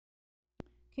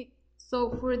So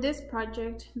for this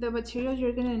project, the materials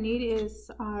you're gonna need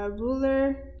is a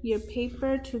ruler, your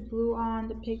paper to glue on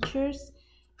the pictures,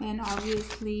 and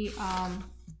obviously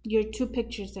your two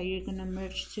pictures that you're gonna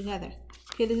merge together.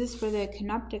 Okay, this is for the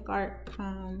Kinoptic art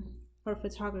or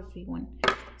photography one.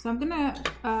 So I'm gonna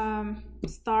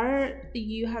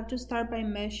you have to start by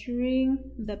measuring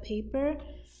the paper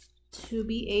to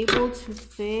be able to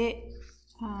fit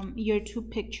your two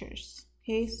pictures.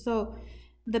 Okay, so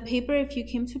the paper, if you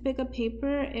came to pick a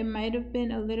paper, it might have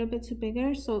been a little bit too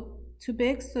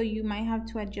big, so you might have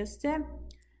to adjust it.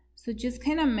 So just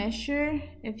kind of measure.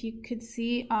 If you could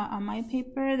see on my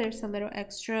paper, there's a little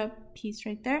extra piece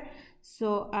right there,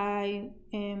 so I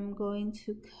am going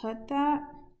to cut that.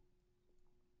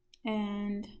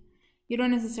 And you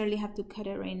don't necessarily have to cut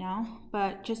it right now,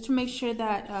 but just to make sure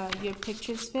that your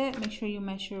pictures fit, make sure you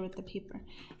measure with the paper.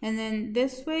 And then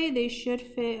this way they should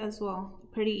fit as well,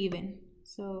 pretty even.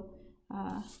 So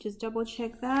just double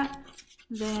check that.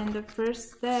 Then the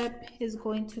first step is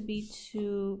going to be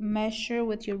to measure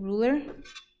with your ruler.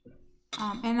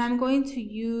 And I'm going to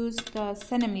use the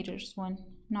centimeters one,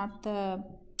 not the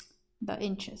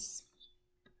inches.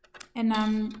 And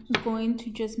I'm going to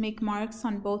just make marks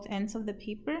on both ends of the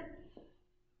paper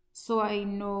so I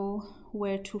know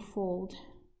where to fold.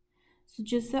 So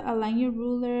just align your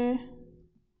ruler,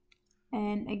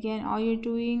 and again, all you're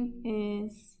doing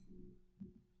is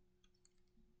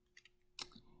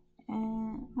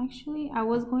actually I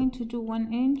was going to do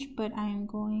 1 inch, but I'm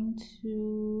going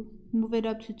to move it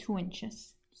up to 2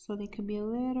 inches so they could be a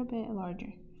little bit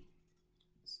larger.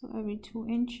 So every 2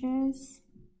 inches.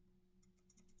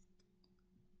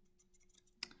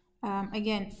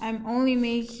 Again, I'm only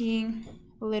making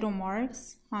little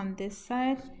marks on this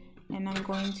side, and I'm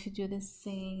going to do the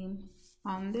same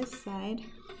on this side.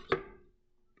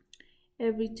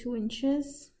 Every 2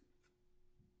 inches.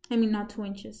 I mean, not 2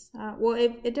 inches. Well,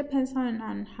 it depends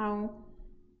on how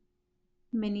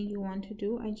many you want to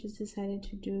do. I just decided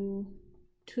to do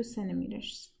 2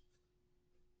 centimeters.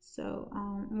 So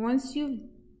once you've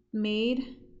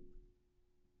made,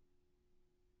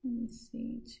 let me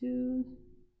see,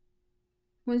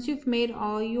 once you've made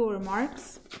all your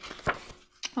marks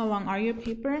along all your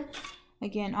paper,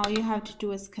 again, all you have to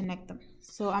do is connect them.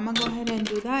 So I'm gonna go ahead and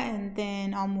do that, and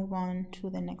then I'll move on to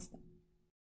the next step.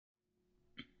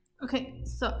 Okay,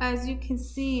 so as you can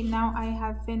see, now I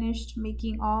have finished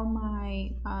making all my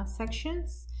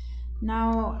sections.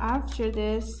 Now after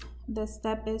this, the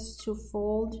step is to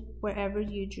fold wherever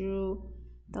you drew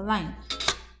the line.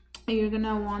 You're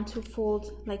gonna want to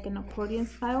fold like an accordion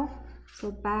style. So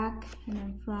back and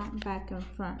then front, back and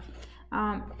front.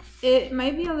 It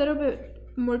might be a little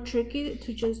bit more tricky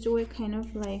to just do it kind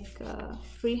of like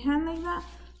freehand like that.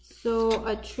 So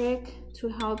a trick to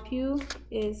help you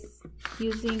is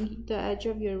using the edge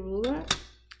of your ruler,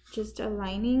 just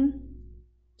aligning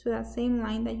to that same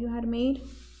line that you had made,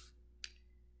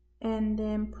 and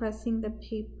then pressing the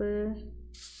paper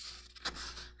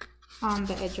on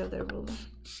the edge of the ruler.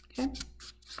 Okay.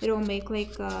 It'll make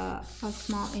like a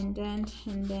small indent,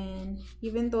 and then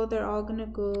even though they're all gonna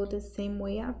go the same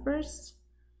way at first,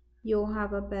 you'll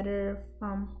have a better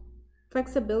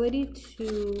flexibility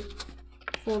to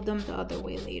fold them the other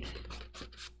way later.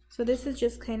 So this is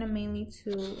just kind of mainly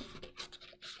to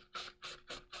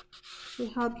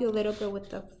help you a little bit with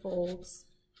the folds.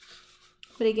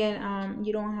 But again,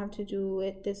 you don't have to do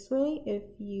it this way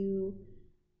if you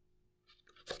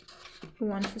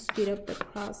want to speed up the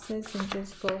process, and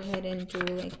just go ahead and do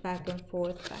like back and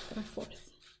forth.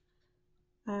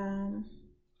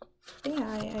 Yeah,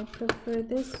 I prefer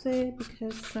this way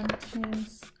because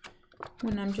sometimes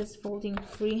when I'm just folding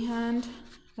freehand,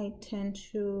 I tend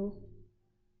to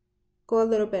go a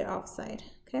little bit offside.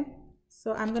 Okay,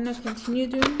 so I'm gonna continue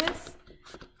doing this,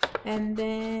 and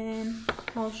then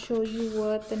I'll show you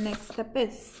what the next step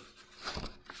is.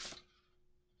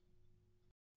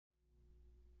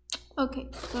 Okay,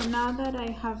 so now that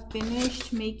I have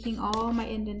finished making all my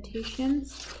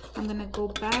indentations, I'm gonna go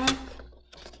back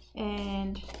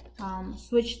and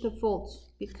switch the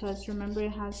folds, because remember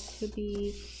it has to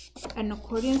be an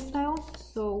accordion style,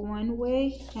 so one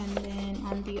way, and then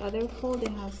on the other fold it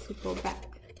has to go back,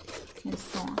 and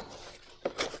so on,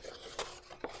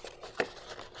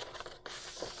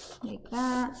 like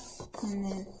that, and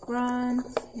then front,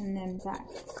 and then back.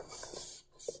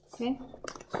 Okay,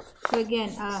 so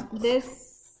again,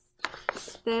 this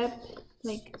step,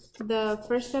 like the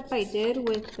first step I did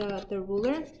with the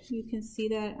ruler, you can see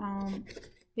that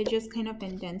it just kind of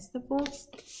indents the folds.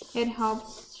 It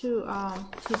helps to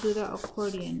do the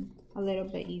accordion a little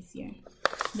bit easier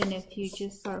than if you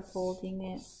just start folding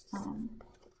it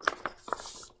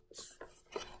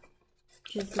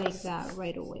just like that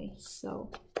right away.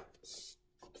 So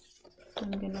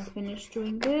I'm gonna finish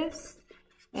doing this,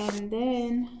 and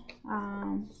then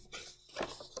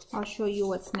I'll show you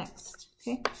what's next.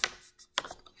 Okay.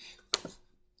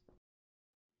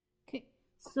 Okay.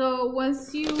 So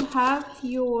once you have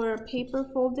your paper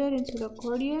folded into the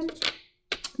accordion,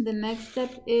 the next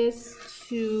step is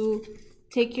to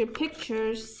take your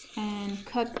pictures and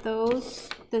cut those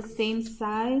the same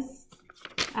size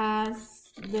as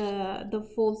the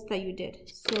folds that you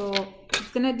did. So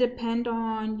it's gonna depend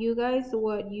on you guys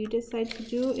what you decide to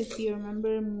do. If you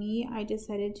remember me, I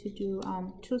decided to do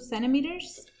 2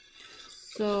 centimeters.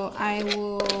 So I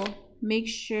will make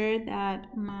sure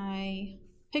that my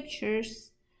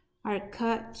pictures are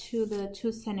cut to the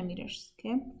 2 centimeters.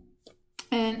 Okay.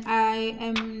 And I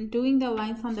am doing the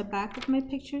lines on the back of my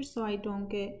picture so I don't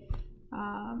get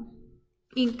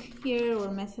ink here or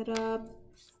mess it up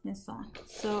and so on.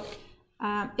 So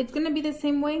it's gonna be the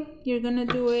same way. You're gonna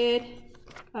do it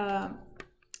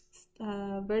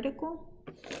vertical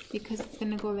because it's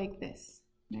gonna go like this,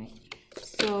 right?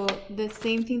 So the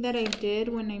same thing that I did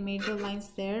when I made the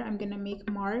lines there, I'm gonna make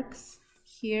marks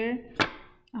here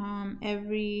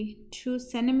every 2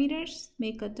 centimeters.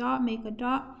 Make a dot,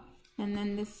 and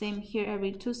then the same here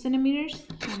every 2 centimeters,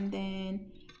 and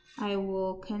then I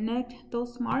will connect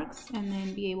those marks and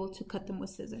then be able to cut them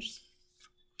with scissors.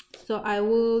 So I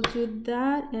will do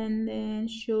that and then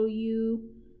show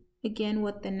you again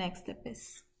what the next step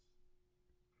is.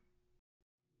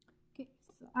 Okay,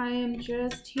 so I am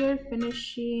just here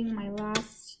finishing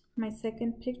my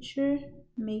second picture,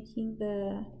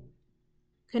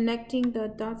 connecting the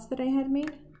dots that I had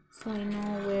made so I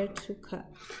know where to cut.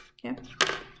 Okay.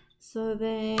 So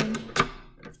then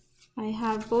I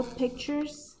have both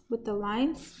pictures with the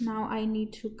lines. Now I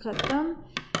need to cut them.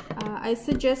 I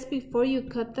suggest before you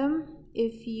cut them,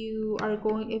 if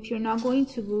you're not going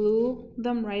to glue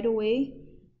them right away,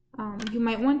 you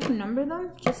might want to number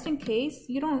them just in case.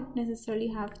 You don't necessarily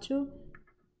have to,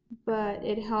 but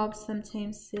it helps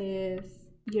sometimes if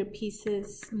your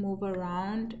pieces move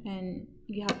around and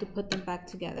you have to put them back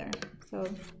together. So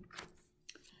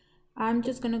I'm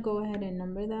just gonna go ahead and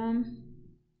number them.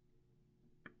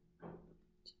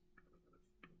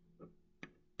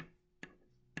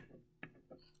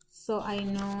 So I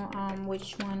know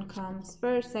which one comes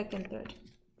first, second, third.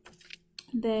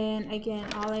 Then again,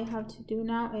 all I have to do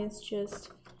now is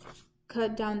just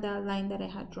cut down that line that I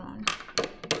had drawn.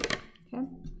 Okay.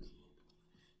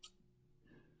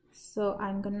 So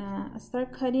I'm gonna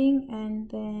start cutting and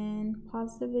then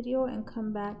pause the video and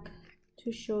come back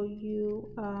to show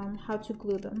you how to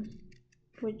glue them,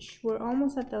 which we're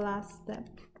almost at the last step.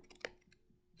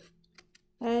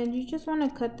 And you just want to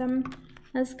cut them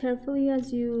as carefully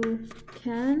as you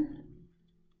can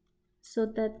so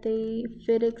that they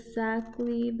fit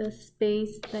exactly the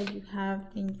space that you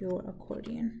have in your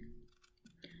accordion.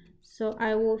 So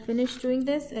I will finish doing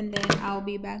this and then I'll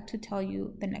be back to tell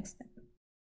you the next step.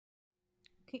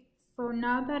 Okay, so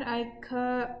now that I've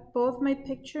cut both my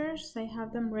pictures, I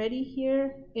have them ready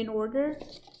here in order.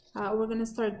 We're gonna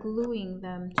start gluing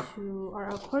them to our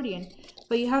accordion.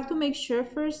 But you have to make sure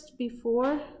first,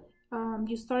 before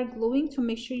you start gluing, to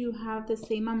make sure you have the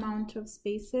same amount of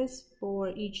spaces for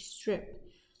each strip.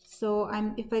 So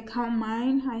if I count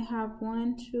mine, I have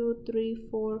 1, 2, 3,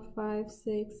 4, 5,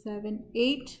 6, 7,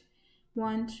 8.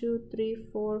 1, 2, 3,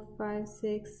 4, 5,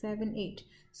 6, 7, 8.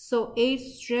 So 8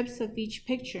 strips of each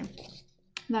picture.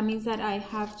 That means that I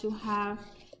have to have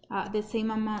the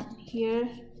same amount here.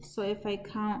 So if I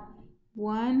count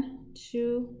 1,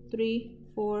 2, 3,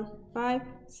 4, 5,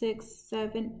 6,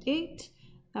 7, 8,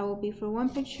 that will be for one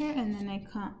picture, and then I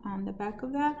count on the back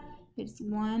of that. It's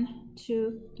 1,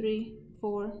 2, 3,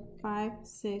 4, 5,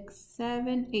 6,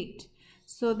 7, 8.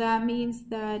 So that means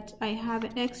that I have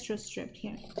an extra strip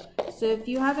here. So if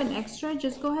you have an extra,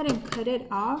 just go ahead and cut it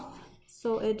off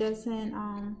so it doesn't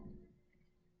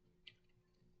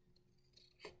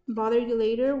bother you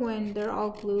later when they're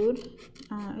all glued.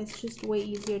 It's just way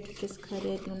easier to just cut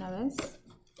it de una vez.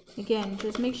 Again,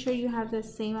 just make sure you have the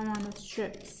same amount of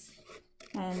strips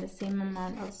and the same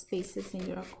amount of spaces in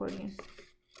your accordion.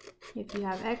 If you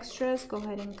have extras, go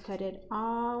ahead and cut it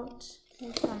out.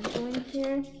 That's what I'm doing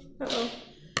here.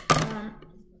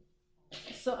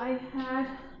 So I had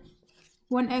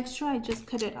one extra, I just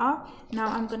cut it off. Now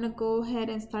I'm gonna go ahead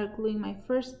and start gluing my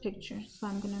first picture. So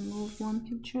I'm gonna move one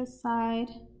picture aside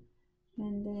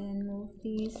and then move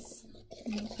these.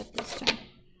 Let me put this down.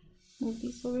 Move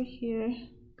these over here.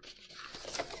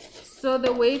 So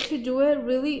the way to do it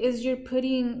really is you're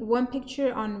putting one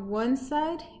picture on one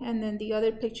side and then the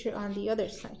other picture on the other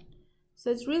side. So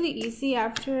it's really easy.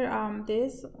 After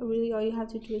this, really all you have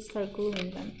to do is start gluing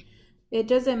them. It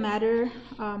doesn't matter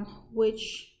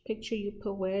which picture you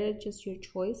put where, just your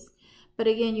choice. But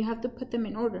again, you have to put them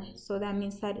in order. So that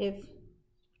means that if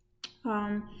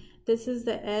this is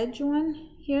the edge one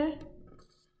here,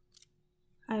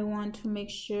 I want to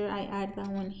make sure I add that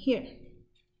one here,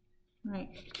 right?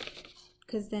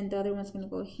 Because then the other one's going to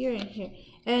go here and here.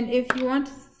 And if you want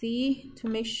to see, to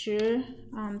make sure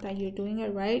that you're doing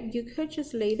it right, you could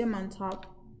just lay them on top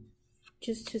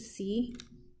just to see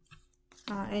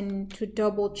and to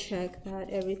double check that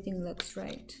everything looks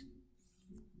right.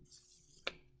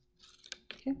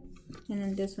 Okay, and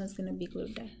then this one's going to be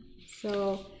glued there.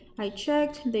 So I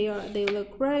checked, they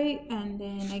look right, and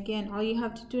then again all you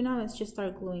have to do now is just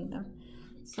start gluing them.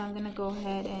 So I'm gonna go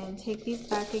ahead and take these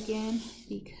back again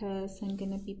because I'm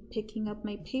gonna be picking up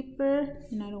my paper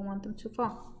and I don't want them to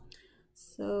fall.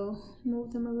 So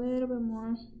move them a little bit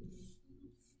more.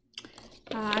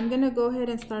 I'm gonna go ahead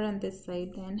and start on this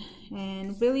side then,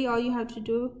 and really all you have to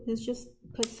do is just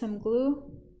put some glue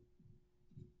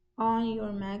on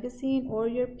your magazine or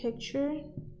your picture.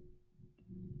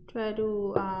 Try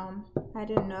to add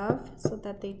enough so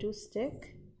that they do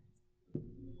stick.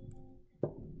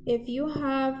 If you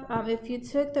have, if you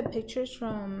took the pictures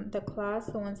from the class,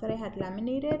 the ones that I had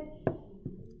laminated,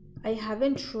 I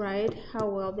haven't tried how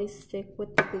well they stick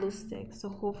with the glue stick. So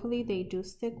hopefully they do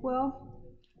stick well.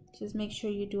 Just make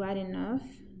sure you do add enough.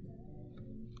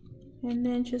 And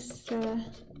then just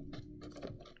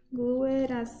glue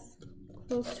it as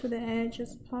close to the edge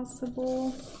as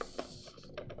possible.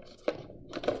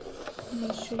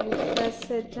 Make sure you press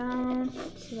it down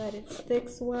so that it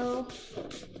sticks well.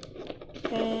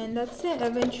 And that's it.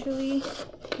 Eventually,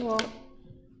 well,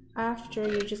 after,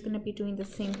 you're just going to be doing the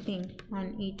same thing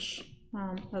on each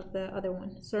of the other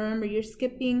one. So remember, you're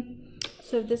skipping,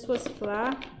 so if this was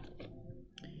flat,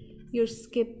 you're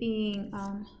skipping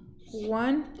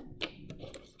one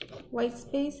white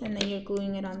space and then you're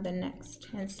gluing it on the next,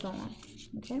 and so on.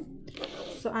 Okay,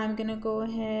 so I'm gonna go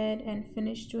ahead and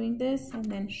finish doing this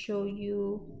and then show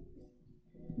you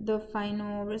the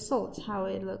final result, how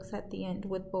it looks at the end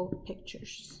with both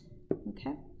pictures.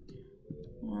 Okay,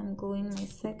 I'm gluing my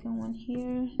second one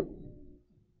here.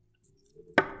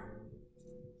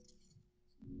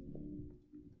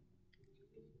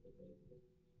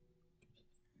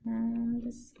 And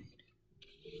this side.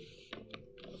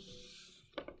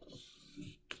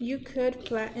 You could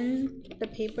flatten the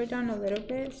paper down a little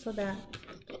bit so that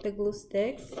the glue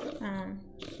sticks.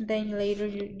 Then later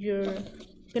you're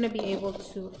gonna be able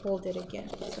to fold it again.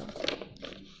 So.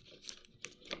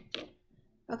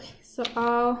 Okay, so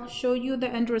I'll show you the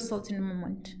end result in a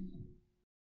moment.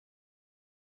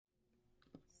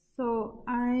 So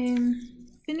I'm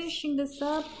finishing this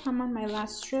up. I'm on my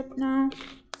last strip now,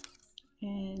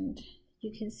 and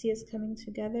you can see it's coming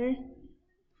together.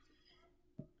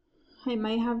 I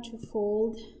might have to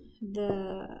fold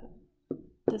the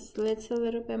slits a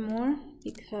little bit more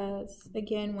because,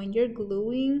 again, when you're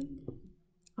gluing,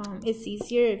 it's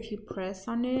easier if you press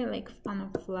on it like on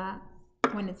a flat,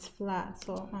 when it's flat.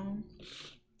 So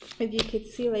if you could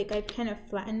see, like, I've kind of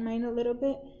flattened mine a little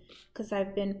bit because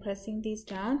I've been pressing these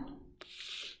down.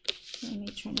 Let me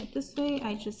turn it this way.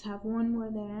 I just have one more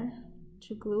there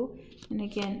to glue, and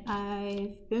again,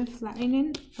 I've been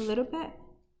flattening a little bit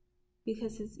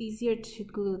because it's easier to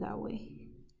glue that way.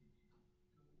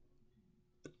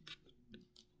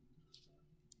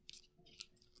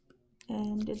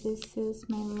 And this is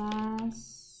my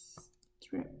last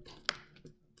strip.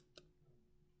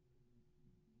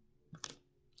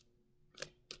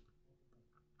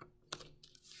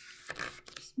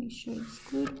 Just make sure it's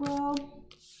glued well.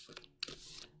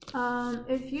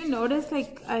 If you notice,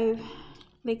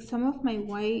 like some of my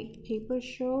white paper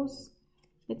shows,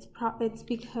 it's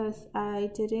because I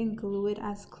didn't glue it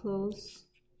as close.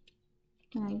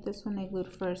 And like this one I glued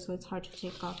first, so it's hard to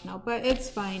take off now, but it's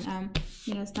fine.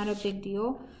 You know, it's not a big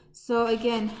deal. So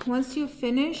again, once you've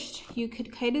finished, you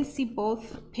could kind of see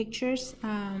both pictures.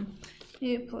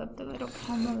 Maybe pull up the little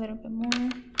camera a little bit more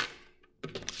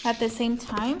at the same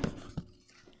time.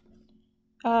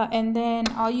 And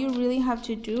then all you really have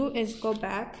to do is go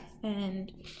back and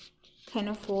kind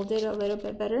of fold it a little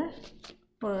bit better,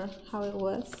 or how it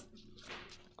was.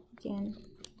 Again,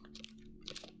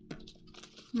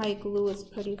 my glue is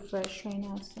pretty fresh right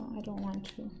now, so I don't want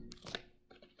to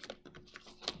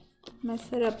mess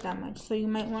it up that much. So you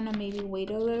might want to maybe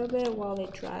wait a little bit while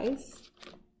it dries.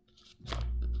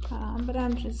 But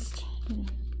I'm just, you know,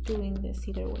 doing this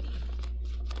either way.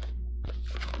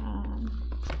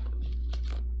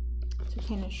 To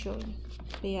kind of show you.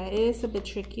 But yeah, it is a bit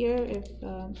trickier if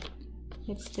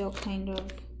it's still kind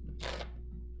of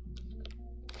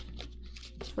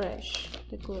fresh,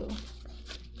 the glue.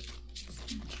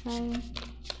 Try.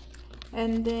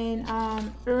 And then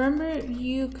remember,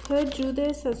 you could do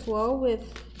this as well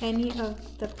with any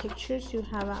of the pictures you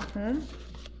have at home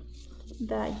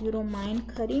that you don't mind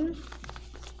cutting.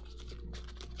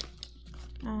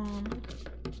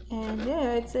 And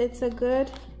yeah, it's a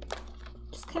good,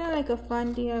 just kind of like a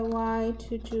fun DIY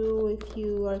to do if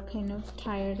you are kind of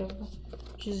tired of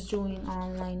just doing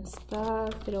online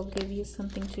stuff. It'll give you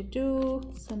something to do,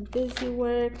 some busy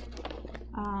work.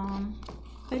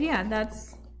 But yeah,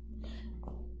 that's,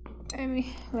 let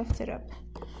me lift it up.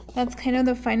 That's kind of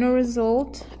the final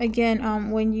result.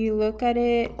 Again, when you look at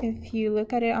it, if you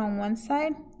look at it on one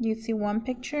side, you see one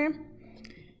picture.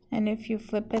 And if you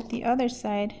flip it the other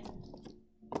side,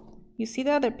 you see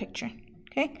the other picture.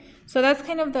 Okay, so that's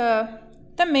kind of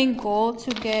the main goal,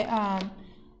 to get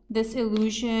this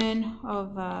illusion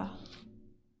of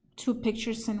two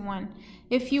pictures in one.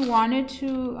 If you wanted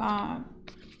to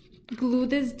glue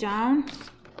this down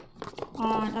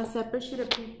on a separate sheet of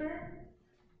paper,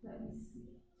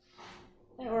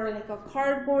 or like a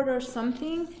cardboard or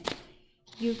something,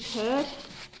 you could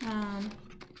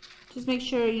just make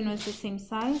sure, you know, it's the same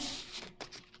size.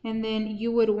 And then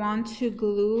you would want to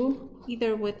glue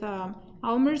either with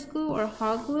Elmer's glue or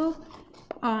hot glue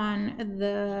on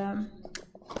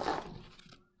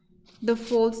the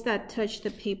folds that touch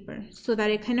the paper, so that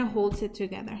it kind of holds it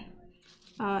together.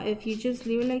 If you just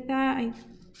leave it like that, I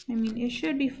mean, it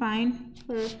should be fine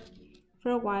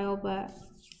for a while, but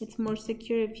it's more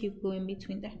secure if you glue in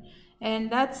between there.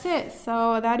 And that's it.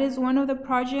 So that is one of the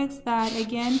projects that,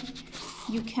 again,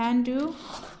 you can do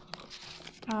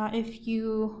if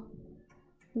you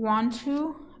want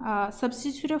to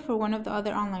substitute it for one of the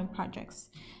other online projects.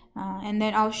 And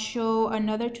then I'll show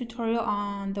another tutorial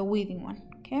on the weaving one.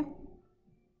 Okay.